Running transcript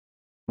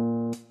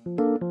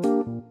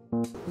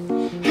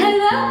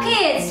Hello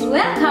kids!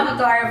 Welcome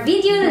to our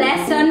video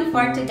lesson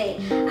for today.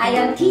 I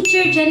am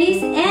teacher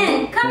Janice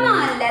and come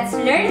on, let's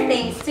learn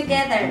things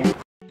together.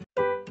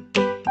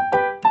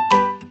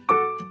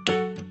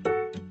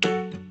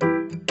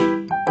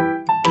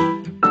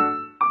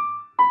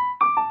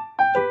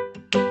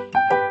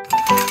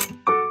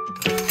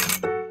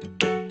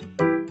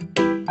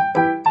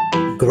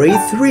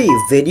 Grade 3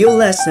 Video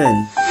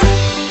Lesson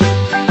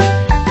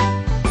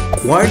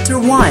Quarter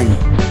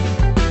 1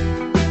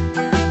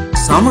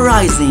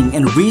 Summarizing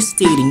and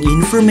restating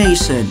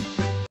information.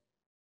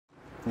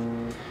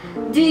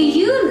 Do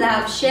you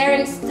love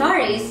sharing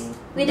stories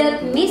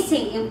without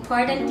missing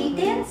important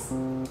details?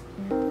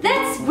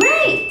 That's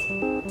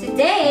great!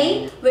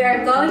 Today, we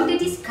are going to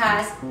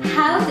discuss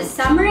how to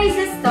summarize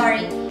a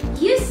story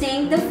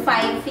using the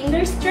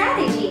 5-finger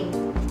strategy.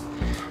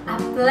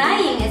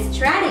 Applying a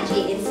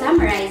strategy in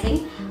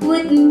summarizing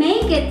would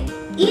make it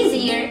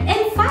easier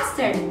and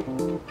faster.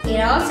 It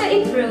also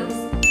improves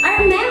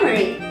our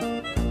memory.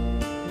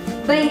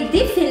 By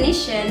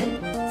definition,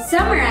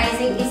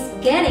 summarizing is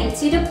getting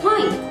to the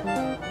point.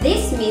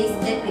 This means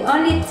that we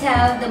only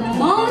tell the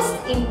most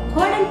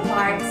important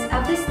parts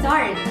of the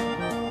story.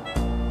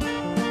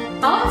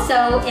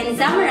 Also, in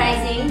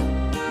summarizing,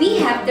 we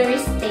have to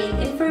restate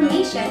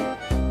information,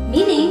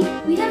 meaning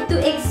we have to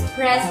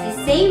express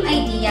the same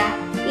idea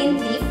in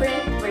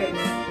different words.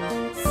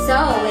 So,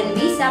 when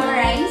we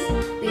summarize,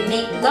 we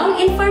make long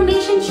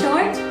information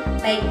short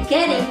by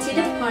getting to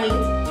the point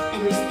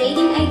and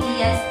restating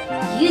ideas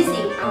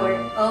using our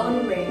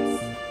own words.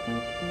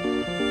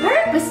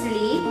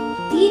 Purposely,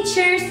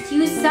 teachers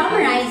use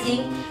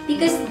summarizing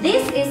because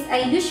this is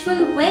a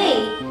usual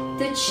way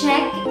to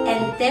check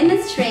and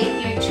demonstrate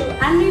your true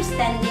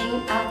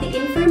understanding of the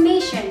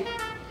information.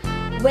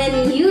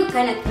 When you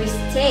cannot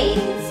restate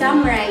and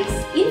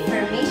summarize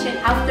information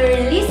after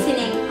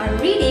listening or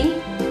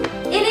reading,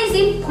 it is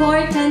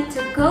important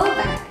to go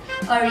back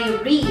or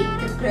reread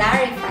to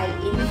clarify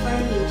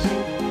information.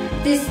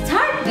 To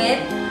start with,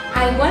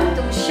 I want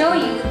to show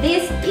you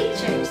these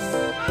pictures.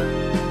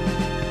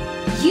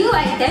 You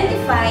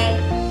identify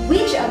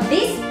which of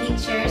these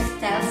pictures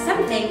tells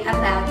something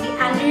about the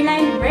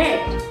underlined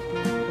word.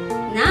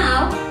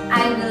 Now,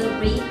 I will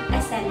read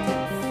a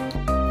sentence.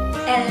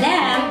 A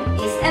lamb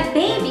is a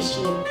baby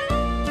sheep.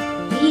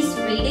 Please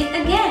read it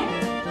again.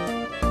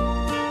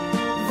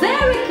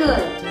 Very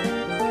good.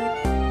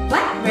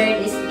 What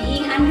word is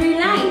being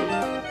underlined?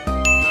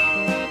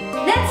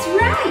 That's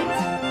right.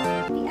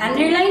 The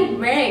underlined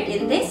word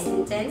in this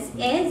sentence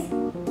is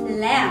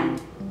lamb.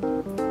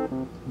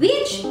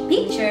 Which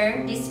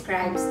picture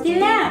describes the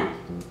lamb?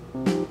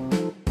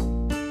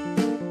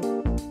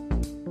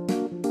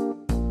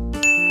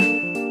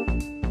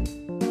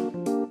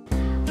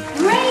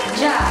 Great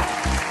job!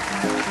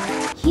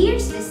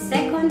 Here's the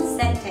second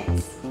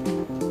sentence.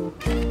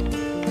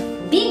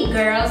 Big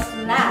girls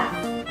laugh.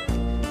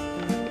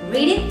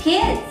 Read it,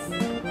 kids.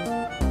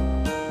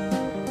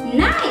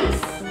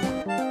 Nice!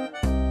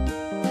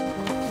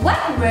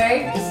 What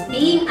word is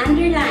being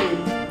underlined?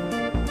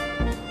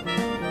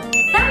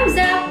 Thumbs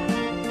up!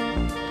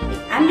 The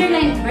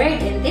underlined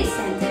word in this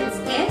sentence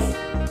is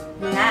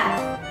laugh.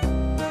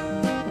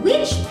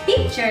 Which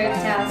picture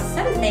tells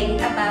something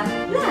about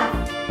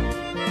laugh?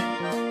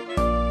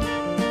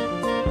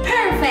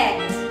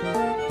 Perfect!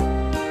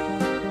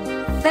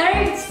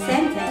 Third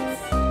sentence.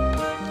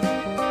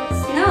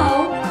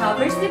 Snow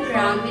covers the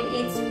ground with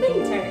its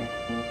winter.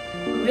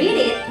 Read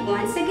it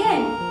once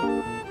again.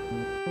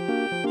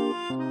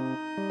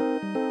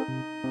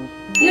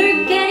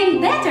 You're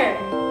getting better!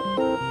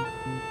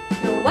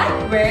 Now what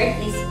word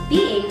is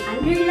being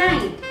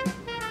underlined?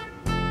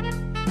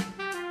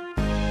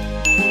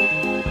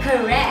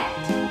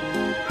 Correct!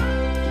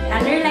 The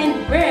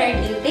underlined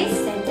word in this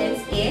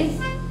sentence is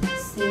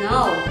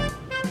snow.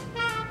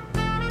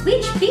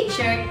 Which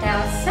picture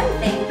tells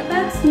something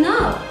about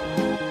snow?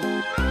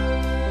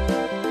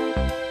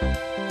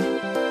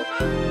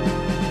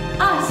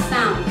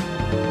 Awesome!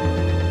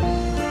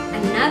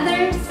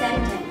 Another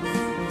sentence.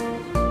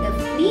 The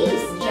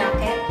fleece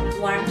jacket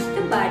warms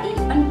the body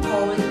on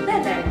cold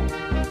weather.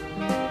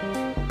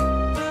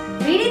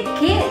 Read it,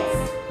 kids!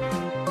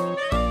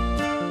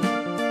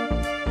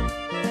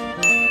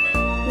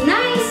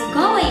 Nice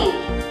going!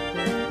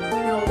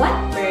 Now what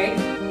word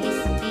is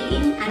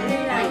being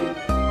underlined?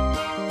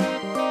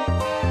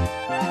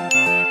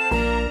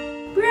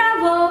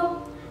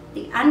 Bravo!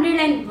 The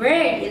underlined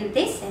word in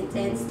this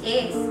sentence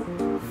is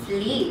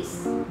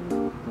fleece.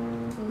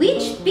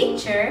 Which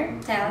picture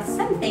tells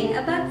something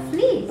about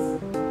fleece?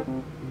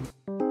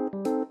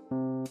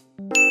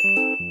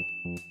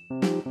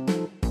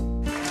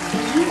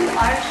 You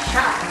are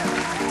sharp.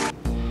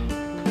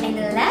 And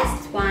the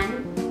last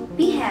one,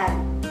 we have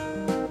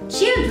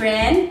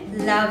children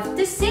love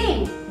to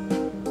sing.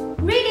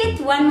 Read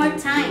it one more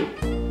time.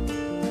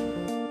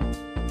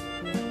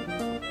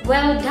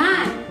 Well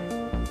done.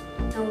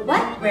 Now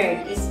what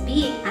word is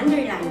being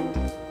underlined?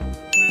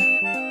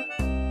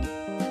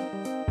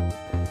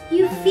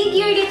 You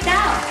figured it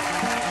out.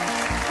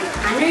 The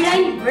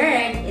underlined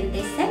word in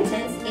this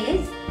sentence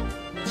is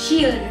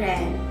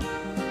children.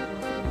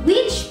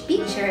 Which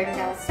picture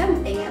tells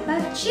something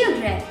about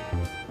children?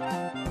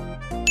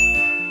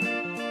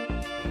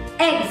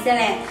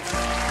 Excellent!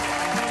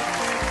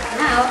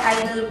 Now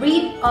I will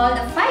read all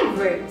the 5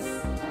 words.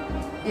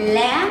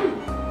 Lamb,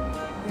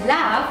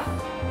 laugh,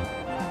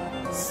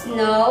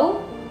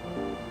 snow,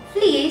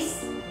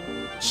 fleece,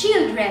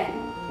 children.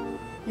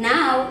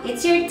 Now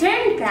it's your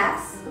turn,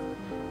 class.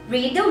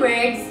 Read the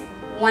words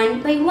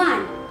one by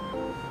one.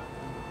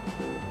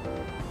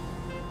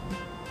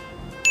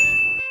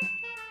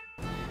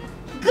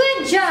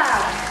 Good job!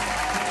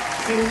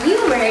 The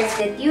new words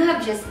that you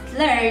have just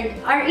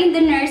learned are in the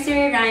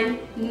nursery rhyme,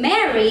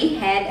 Mary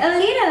Had a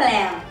Little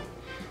Lamb.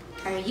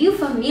 Are you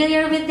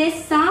familiar with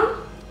this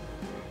song?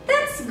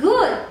 That's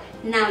good!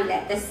 Now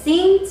let us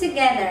sing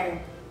together.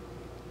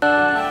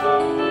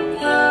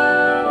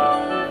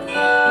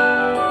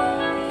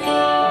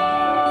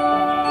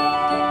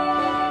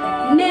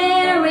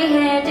 Mary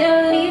had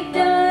a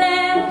little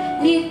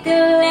lamb,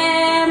 little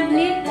lamb,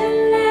 little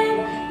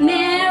lamb.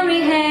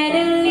 Mary had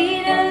a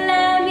little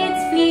lamb,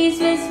 its fleece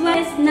was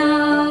white as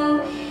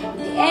snow.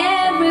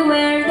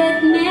 Everywhere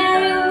that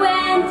Mary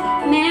went,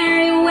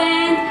 Mary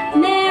went,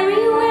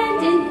 Mary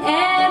went, and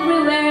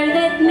everywhere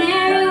that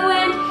Mary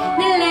went,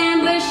 the lamb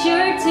was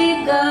sure to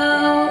go.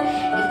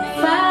 It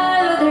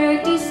followed her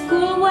to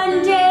school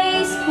one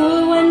day,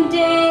 school one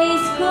day,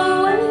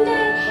 school one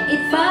day.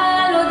 It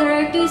followed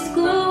her to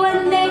school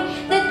one day,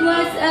 that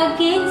was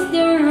against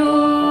the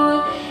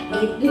rule.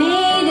 It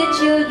made the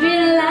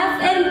children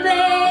laugh and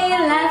play,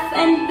 laugh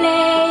and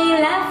play,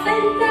 laugh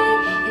and play.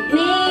 It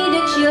made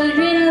the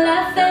children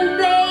laugh and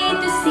play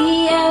to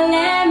see a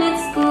lamb at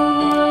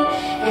school.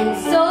 And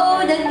so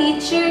the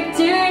teacher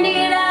turned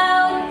it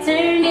out,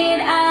 turned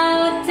it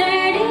out,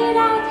 turned it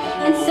out.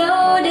 And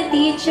so the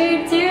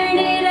teacher turned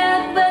it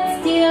out, but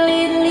still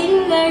it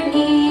lingered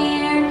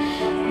near.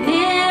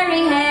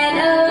 Mary had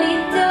a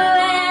little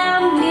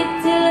lamb,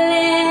 little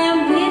lamb,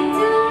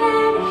 little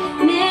lamb.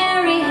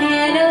 Mary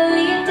had a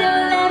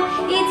little lamb,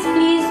 its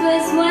fleece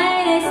was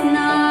white as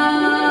snow.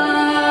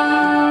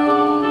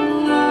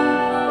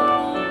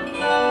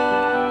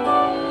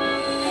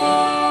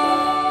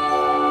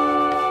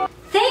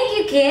 Thank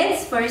you, kids,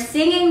 for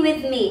singing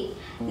with me.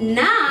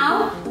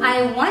 Now,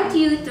 I want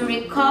you to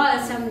recall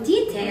some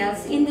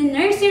details in the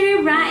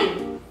nursery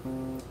rhyme.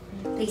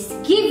 Please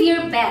give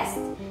your best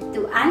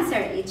to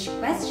answer each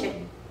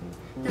question.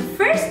 The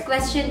first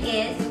question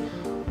is,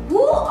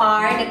 who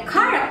are the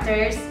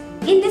characters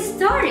in the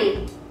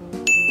story?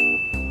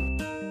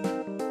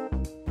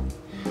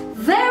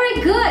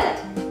 Very good!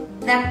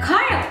 The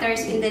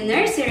characters in the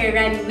nursery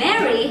rhyme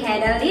Mary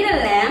Had a Little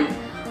Lamb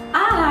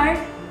are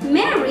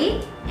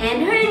Mary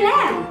and her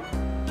lamb.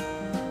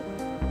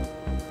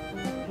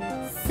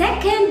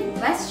 Second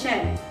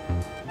question.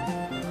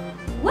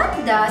 What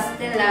does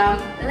the lamb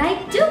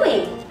like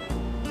doing?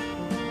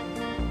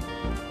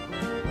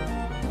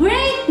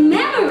 Great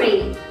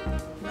memory!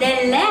 The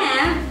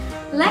lamb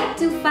liked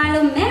to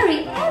follow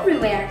Mary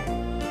everywhere.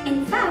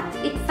 In fact,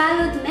 it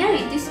followed Mary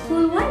to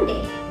school one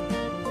day.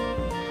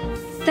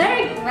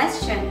 Third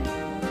question.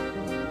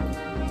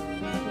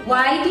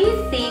 Why do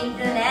you think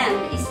the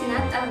lamb is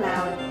not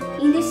allowed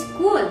in the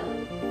school?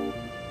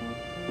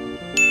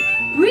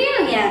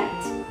 Brilliant!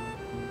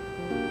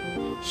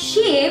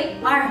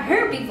 Sheep are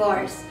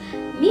herbivores,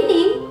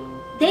 meaning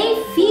they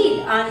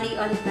feed only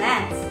on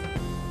plants.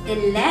 The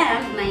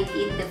lamb might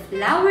eat the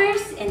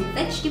flowers and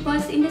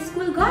vegetables in the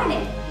school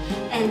garden,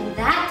 and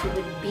that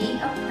would be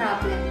a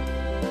problem.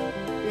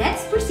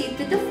 Let's proceed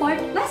to the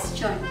fourth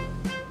question.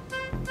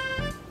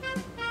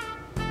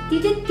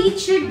 Did the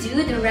teacher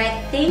do the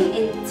right thing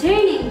in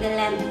turning the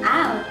lamb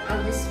out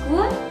of the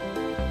school?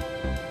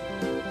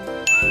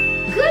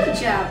 Good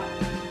job!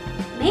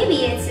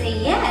 Maybe it's a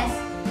yes,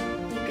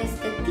 because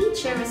the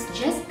teacher was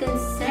just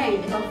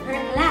concerned of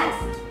her class.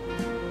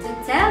 To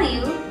tell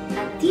you,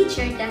 a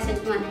teacher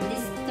doesn't want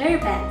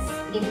disturbance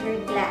in her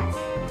class.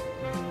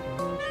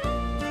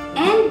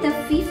 And the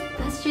fifth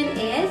question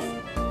is,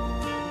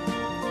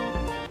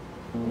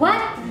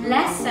 what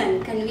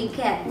lesson can we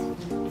get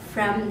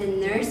from the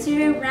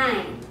nursery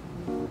rhyme?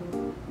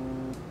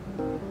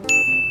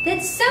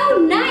 That's so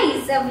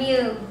nice of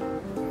you!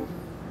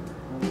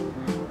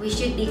 We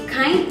should be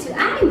kind to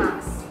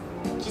animals.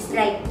 Just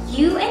like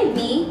you and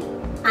me,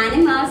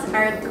 animals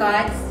are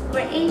God's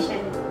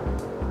creation.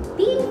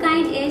 Being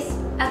kind is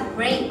a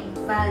great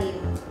value.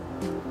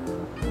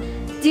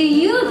 Do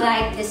you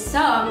like the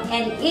song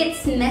and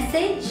its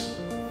message?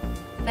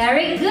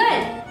 Very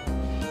good!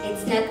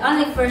 It's not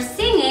only for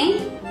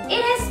singing,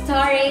 it has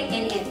story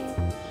in it.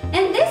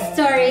 And this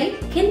story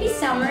can be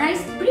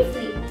summarized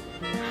briefly.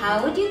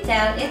 How would you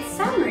tell its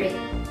summary?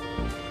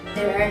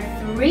 There are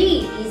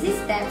 3 easy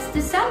steps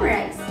to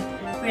summarize.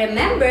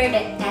 Remember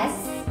the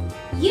S,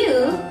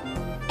 U,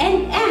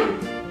 and M.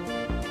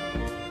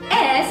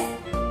 S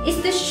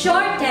is to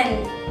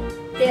shorten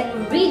the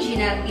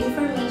original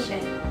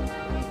information.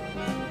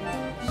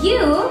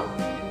 U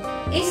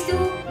is to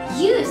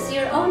use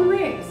your own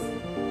words.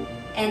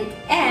 And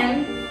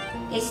M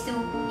is to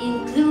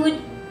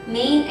include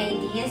main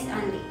ideas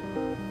only.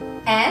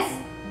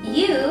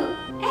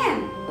 S-U-M,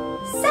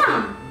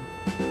 sum.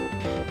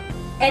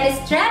 And a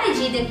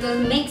strategy that will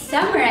make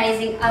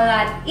summarizing a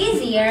lot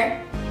easier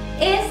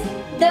is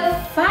the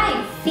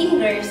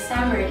 5-finger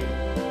summary.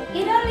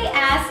 It only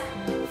asks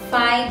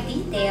 5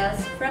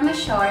 details from a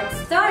short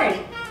story.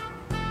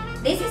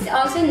 This is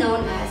also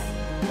known as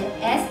the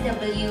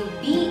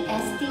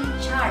SWBST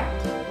chart.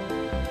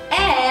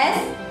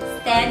 S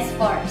stands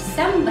for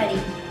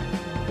somebody.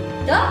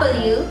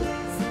 W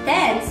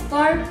stands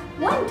for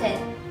wanted.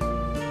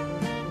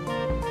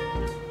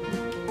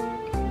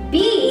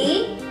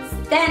 B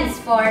stands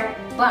for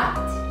but.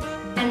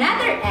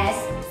 Another S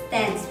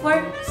stands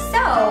for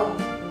so.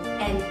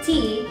 And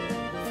T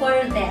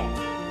for then.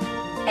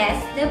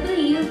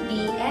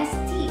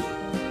 SWBST.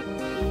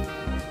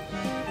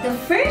 The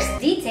first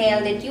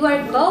detail that you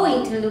are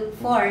going to look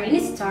for in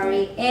a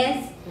story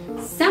is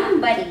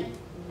somebody.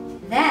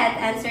 That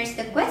answers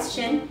the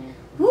question,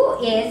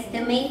 who is the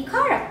main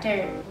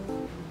character?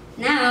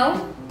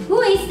 Now,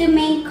 who is the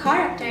main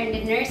character in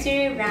the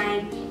nursery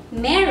rhyme,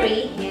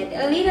 Mary Had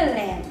a Little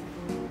Lamb?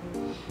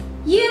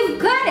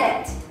 You've got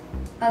it!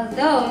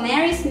 Although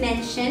Mary's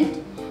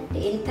mentioned,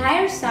 the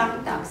entire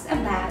song talks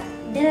about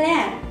the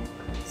lamb.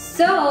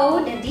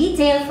 So, the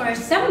detail for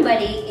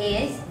somebody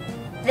is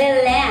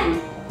the lamb.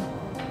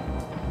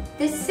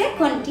 The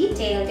second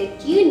detail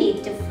that you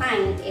need to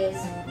find is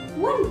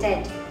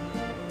wanted.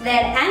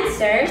 That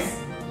answers,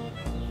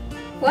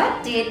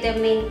 what did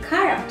the main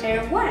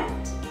character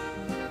want?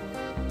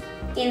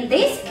 In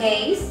this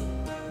case,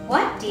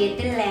 what did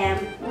the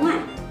lamb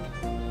want?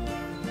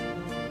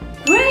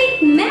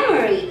 Great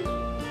memory!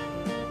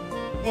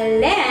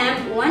 The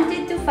lamb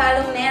wanted to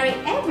follow Mary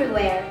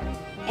everywhere,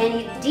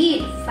 and it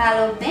did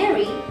follow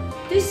Mary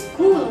to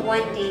school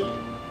one day.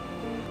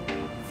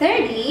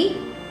 Thirdly,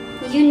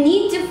 you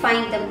need to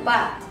find the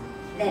but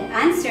that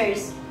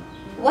answers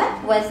what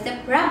was the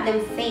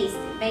problem faced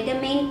by the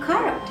main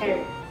character.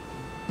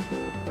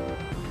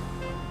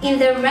 In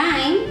the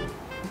rhyme,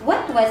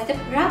 what was the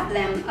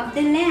problem of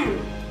the lamb?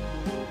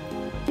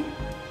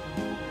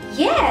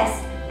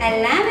 Yes,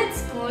 a lamb at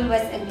school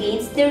was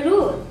against the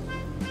rule.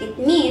 It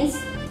means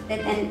that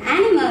an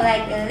animal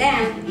like a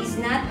lamb is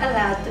not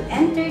allowed to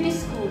enter the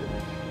school.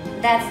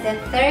 That's the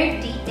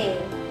third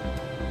detail.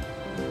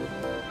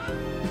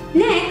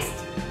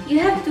 Next, you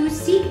have to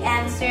seek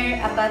answer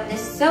about the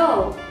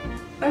so,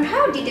 or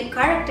how did the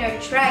character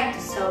try to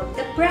solve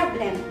the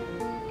problem.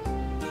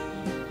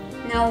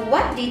 Now,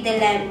 what did the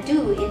lamb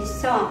do in the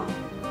song?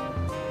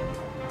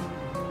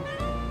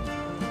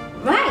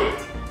 Right,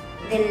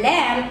 the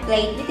lamb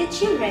played with the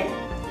children.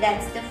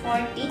 That's the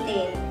fourth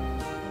detail.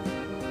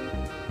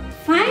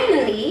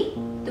 Finally,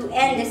 to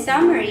end the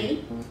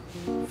summary,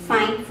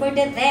 find for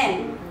the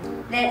then.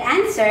 That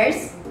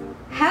answers,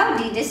 how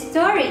did the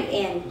story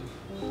end?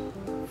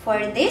 For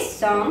this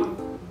song,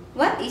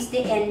 what is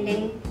the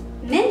ending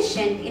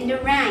mentioned in the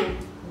rhyme?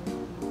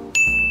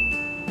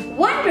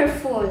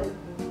 Wonderful!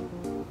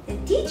 The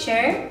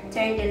teacher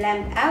turned the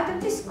lamb out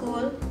of the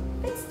school,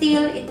 but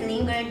still it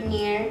lingered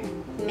near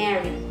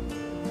Mary.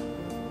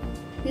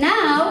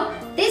 Now,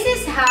 this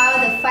is how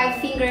the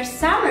 5-finger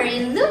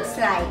summary looks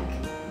like.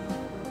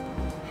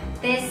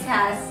 This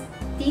has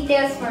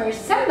details for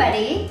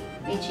somebody,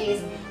 which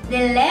is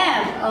the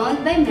lamb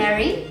owned by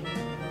Mary.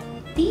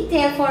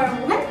 Detail for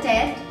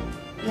wanted,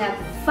 we have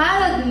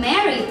followed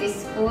Mary to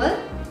school.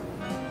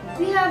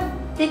 We have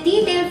the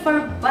detail for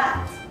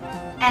but,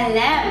 a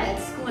lamb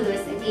at school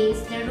was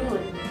against the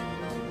rule.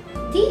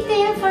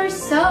 Detail for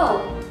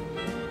so,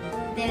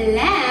 the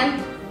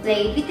lamb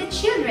played with the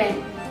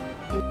children.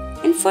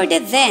 And for the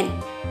then,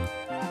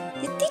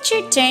 the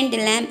teacher turned the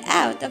lamb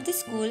out of the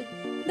school,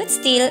 but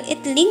still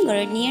it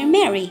lingered near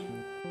Mary.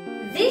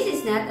 This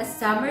is not a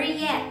summary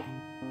yet.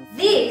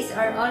 These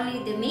are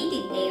only the main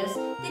details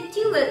that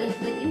you will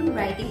include in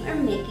writing or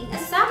making a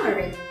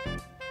summary.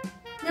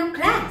 Now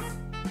class,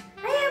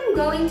 I am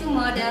going to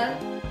model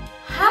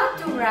how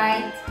to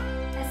write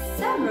a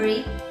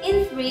summary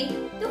in 3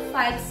 to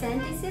 5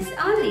 sentences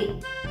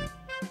only.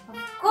 Of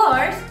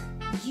course,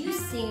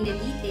 using the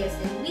details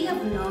that we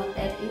have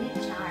noted in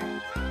the chart.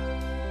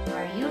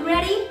 Are you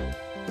ready?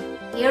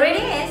 Here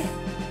it is.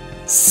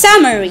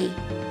 Summary.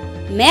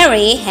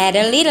 Mary had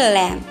a little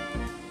lamb.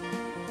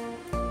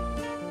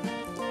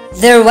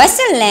 There was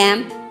a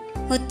lamb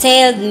who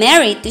tailed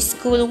Mary to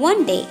school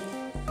one day.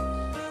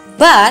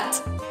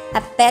 But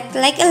a pet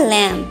like a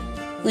lamb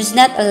was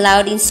not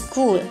allowed in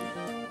school.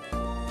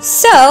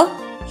 So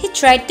he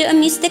tried to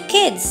amuse the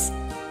kids.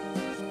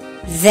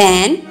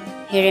 Then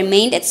he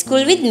remained at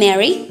school with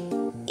Mary,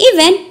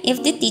 even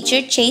if the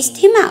teacher chased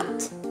him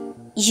out.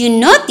 You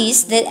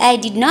notice that I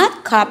did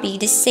not copy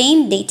the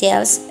same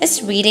details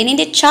as written in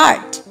the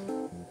chart.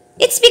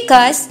 It's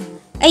because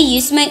I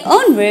use my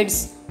own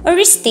words or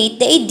restate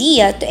the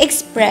idea to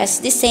express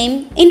the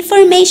same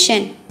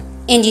information.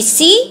 And you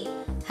see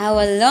how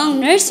a long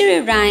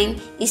nursery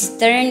rhyme is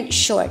turned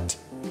short.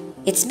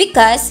 It's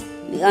because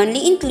we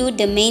only include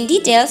the main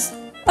details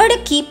or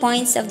the key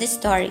points of the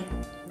story.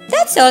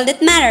 That's all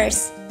that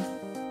matters.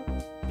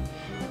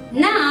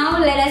 Now,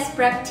 let us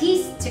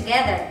practice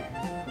together.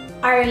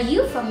 Are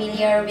you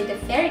familiar with the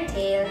fairy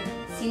tale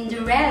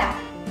Cinderella,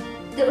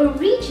 the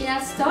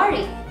original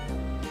story?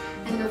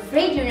 I'm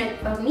afraid you're not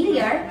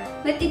familiar,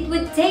 but it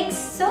would take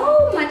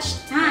so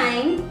much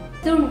time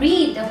to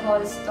read the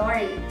whole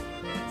story.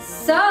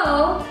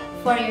 So,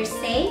 for your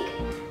sake,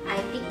 I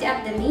picked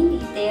up the main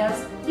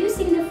details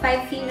using the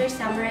 5-finger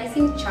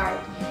summarizing chart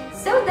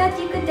so that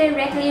you could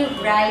directly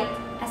write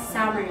a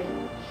summary.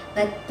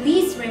 But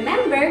please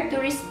remember to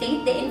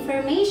restate the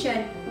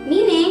information,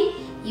 meaning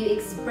you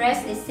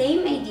express the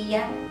same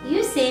idea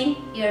using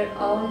your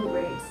own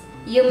words.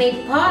 You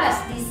may pause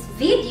this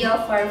video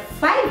for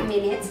 5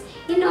 minutes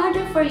in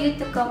order for you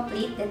to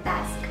complete the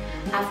task.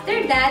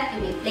 After that,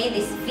 you may play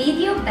this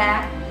video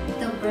back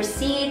to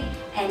proceed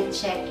and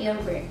check your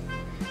work.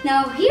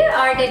 Now, here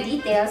are the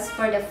details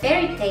for the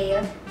fairy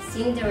tale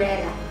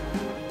Cinderella.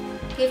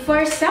 Okay,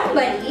 for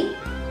somebody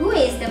who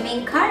is the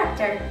main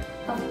character,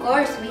 of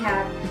course, we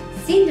have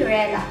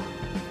Cinderella.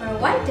 For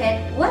wanted,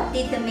 what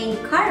did the main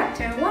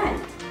character want?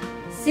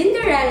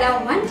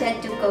 Cinderella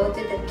wanted to go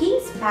to the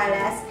king's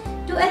palace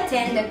to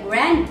attend a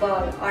grand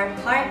ball or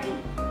party.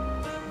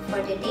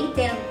 For the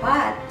detailed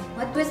but,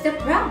 what was the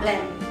problem?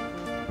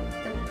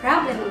 The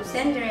problem of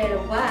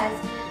Cinderella was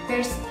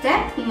her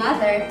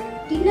stepmother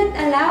did not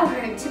allow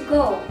her to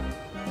go.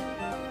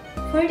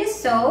 For the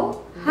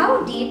so,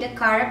 how did the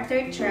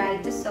character try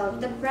to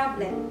solve the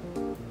problem?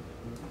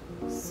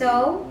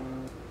 So,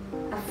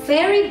 a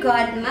fairy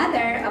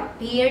godmother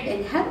appeared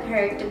and helped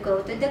her to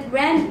go to the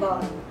grand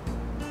ball.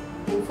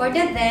 And for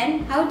the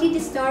then, how did the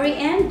story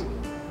end?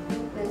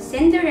 Well,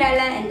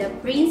 Cinderella and the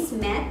prince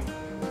met,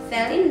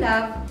 fell in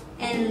love,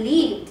 and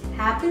lived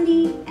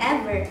happily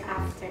ever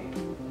after.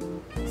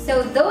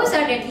 So those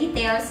are the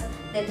details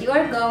that you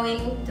are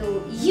going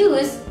to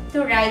use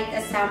to write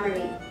a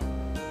summary.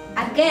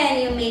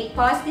 Again, you may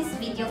pause this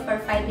video for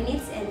 5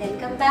 minutes and then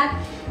come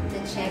back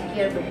to check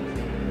your work.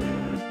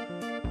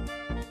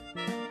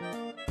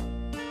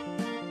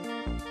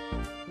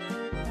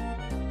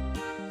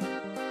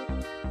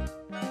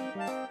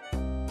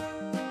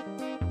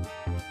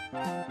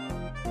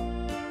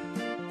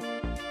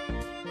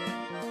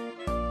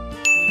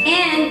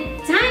 And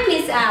time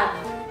is up.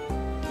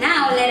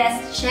 Now let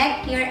us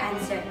check your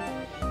answer.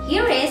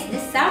 Here is the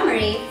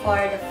summary for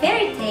the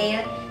fairy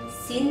tale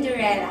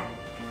Cinderella.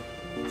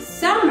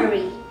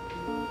 Summary.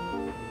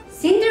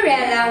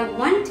 Cinderella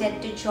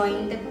wanted to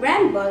join the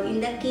grand ball in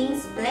the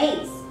king's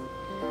place,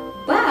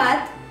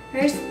 but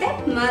her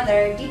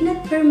stepmother did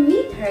not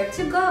permit her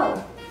to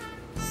go.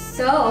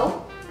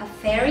 So, a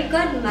fairy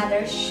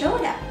godmother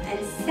showed up and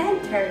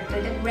sent her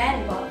to the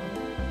grand ball.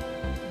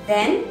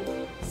 Then,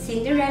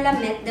 Cinderella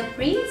met the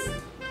prince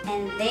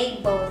and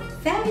they both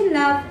fell in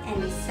love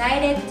and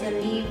decided to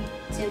live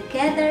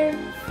together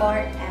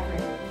forever.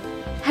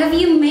 Have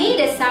you made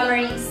a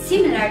summary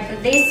similar to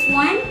this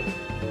one?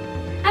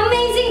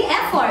 Amazing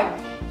effort!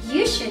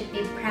 You should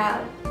be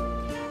proud.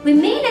 We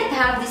may not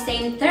have the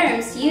same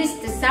terms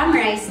used to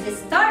summarize the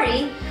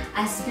story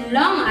as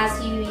long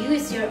as you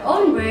use your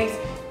own words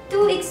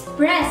to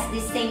express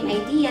the same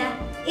idea.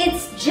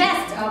 It's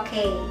just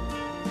okay.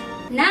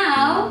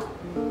 Now,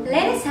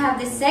 let us have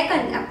the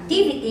second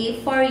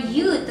activity for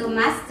you to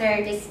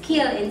master the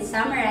skill in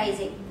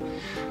summarizing.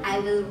 I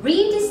will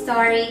read the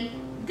story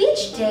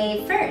Beach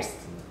Day first.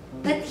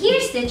 But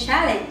here's the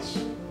challenge.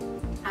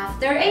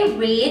 After I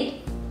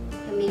read,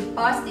 you may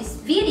pause this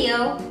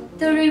video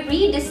to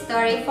reread the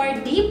story for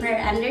deeper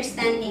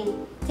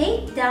understanding.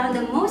 Take down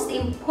the most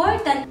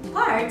important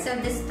parts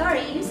of the story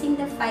using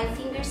the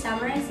 5-finger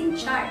summarizing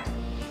chart.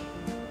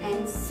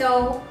 And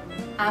so,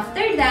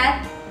 after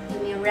that, you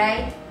may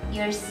write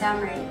your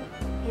summary.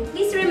 And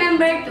please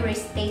remember to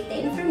restate the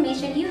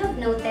information you have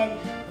noted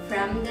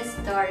from the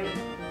story.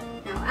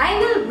 Now, I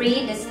will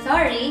read the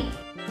story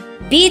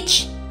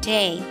Beach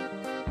Day.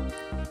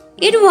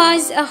 It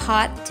was a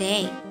hot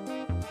day.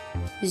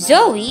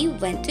 Zoe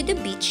went to the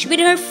beach with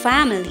her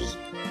family.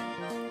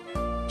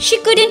 She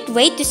couldn't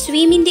wait to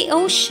swim in the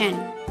ocean.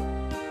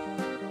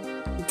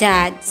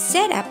 Dad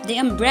set up the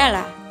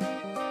umbrella.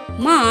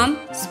 Mom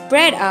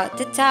spread out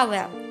the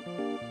towel.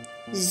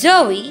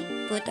 Zoe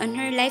put on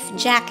her life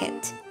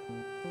jacket.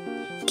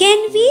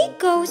 Can we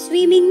go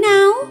swimming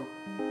now?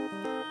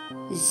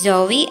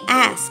 Zoe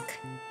asked.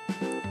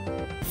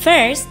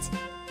 First,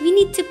 we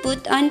need to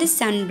put on the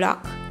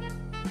sunblock,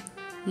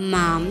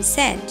 Mom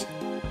said.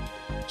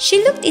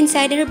 She looked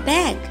inside her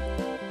bag.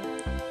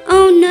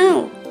 Oh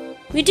no,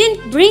 we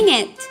didn't bring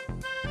it.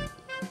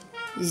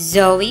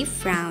 Zoe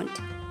frowned.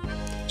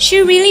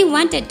 She really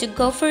wanted to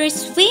go for a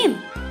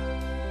swim.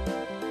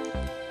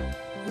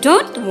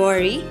 Don't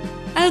worry,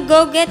 I'll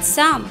go get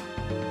some,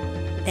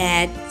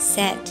 Dad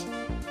said.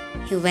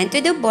 He went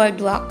to the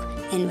boardwalk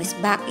and was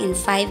back in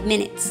 5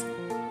 minutes.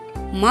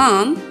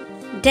 Mom,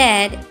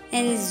 Dad,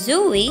 and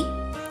Zoe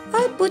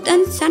all put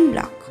on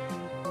sunblock.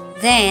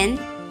 Then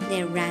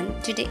they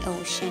ran to the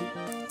ocean.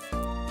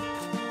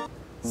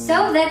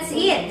 So that's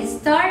it, the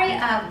story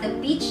of the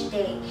beach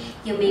day.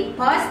 You may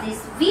pause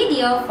this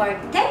video for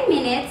 10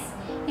 minutes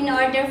in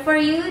order for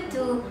you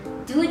to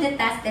do the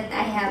task that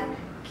I have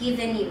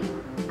given you.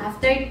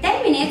 After 10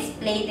 minutes,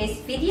 play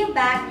this video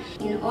back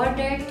in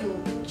order to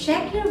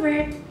check your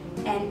work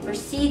and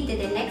proceed to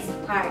the next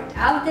part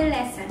of the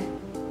lesson.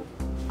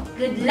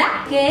 Good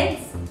luck,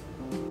 kids!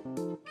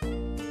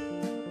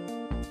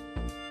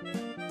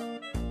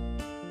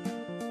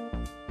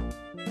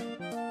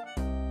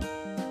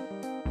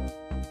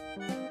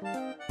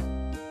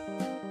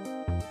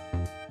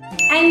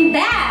 I'm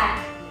back!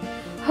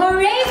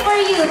 Hooray for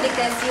you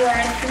because you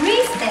are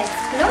 3 steps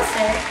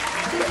closer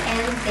to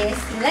end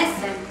this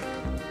lesson.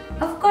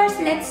 Of course,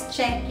 let's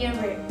check your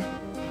work.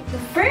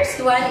 The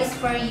first one is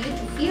for you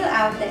to fill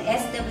out the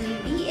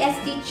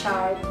SWBST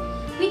chart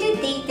with the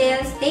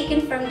details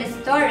taken from the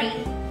story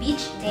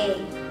Beach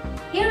Day.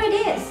 Here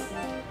it is.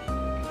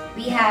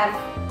 We have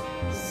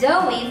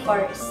Zoe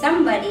for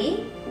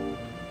somebody,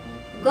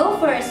 go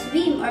for a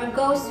swim or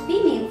go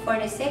swimming for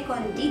the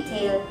second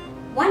detail,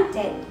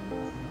 wanted.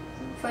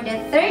 For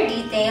the third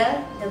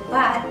detail, the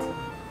bath,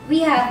 we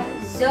have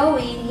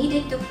Zoe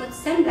needed to put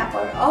sunblock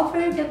all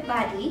over the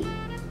body.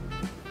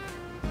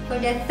 For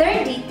the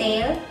third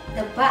detail,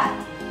 the bath,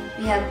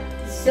 we have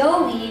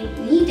Zoe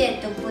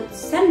needed to put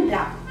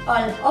sunblock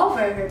all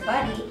over her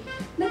body,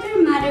 but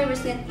her mother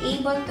was not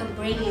able to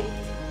bring it.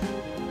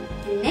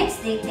 The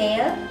next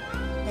detail,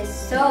 the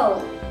sew.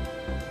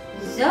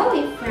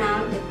 Zoe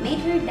frowned that made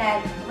her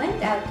dad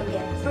went out to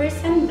get for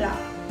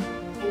sunblock.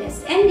 And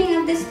as ending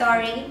of the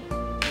story,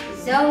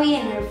 Zoe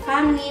and her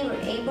family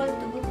were able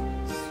to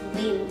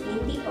swim in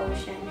the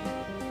ocean.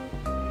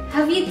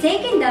 Have you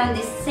taken down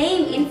the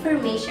same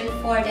information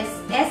for the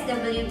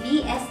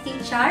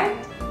SWBST chart?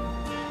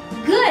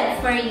 Good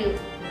for you!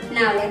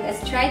 Now let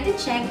us try to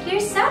check your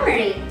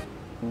summary.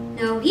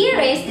 Now here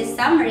is the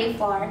summary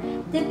for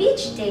the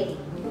beach day.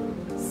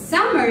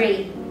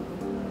 Summary.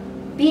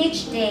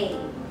 Beach day.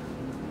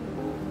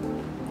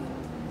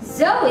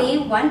 Zoe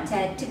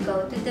wanted to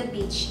go to the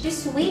beach to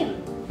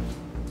swim,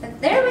 but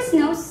there was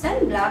no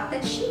sunblock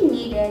that she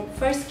needed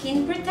for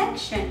skin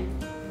protection.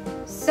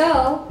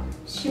 So,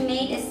 she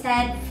made a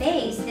sad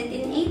face that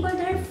enabled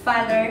her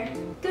father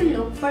to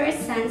look for a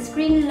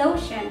sunscreen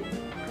lotion.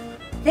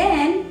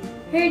 Then,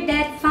 her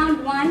dad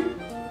found one,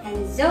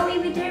 and Zoe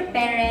with her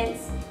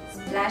parents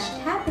splashed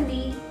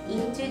happily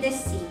into the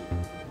sea.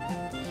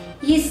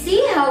 You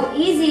see how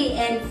easy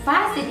and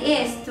fast it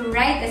is to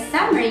write a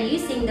summary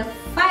using the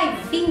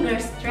 5-finger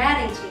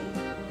strategy.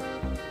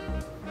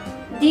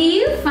 Do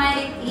you find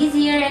it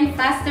easier and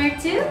faster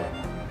too?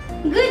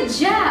 Good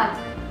job!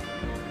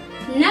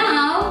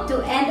 Now,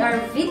 to end our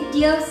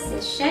video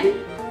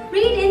session,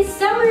 read and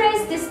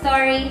summarize the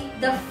story,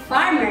 The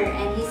Farmer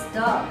and His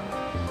Dog.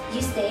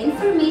 Use the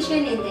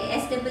information in the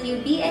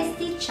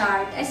SWBST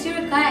chart as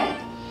your guide.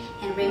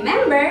 And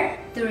remember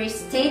to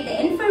restate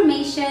the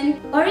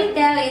information or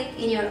retell it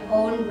in your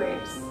own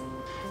words.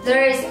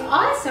 There is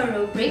also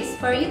rubrics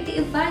for you to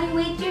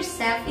evaluate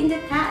yourself in the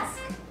task.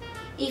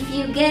 If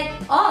you get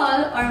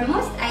all or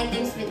most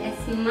items with a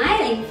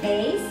smiling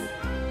face,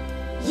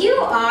 you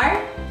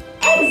are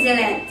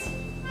excellent.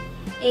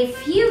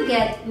 If you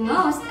get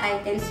most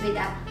items with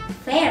a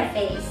fair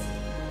face,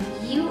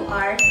 you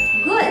are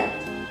good.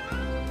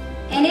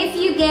 And if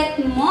you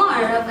get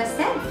more of a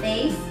sad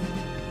face,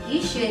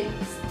 you should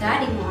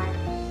study more.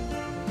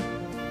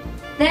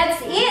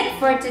 That's it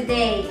for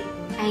today.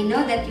 I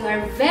know that you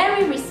are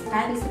very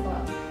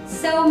responsible,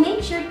 so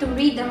make sure to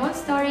read the whole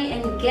story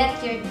and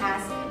get your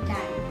task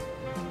done.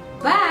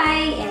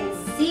 Bye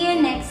and see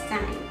you next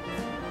time.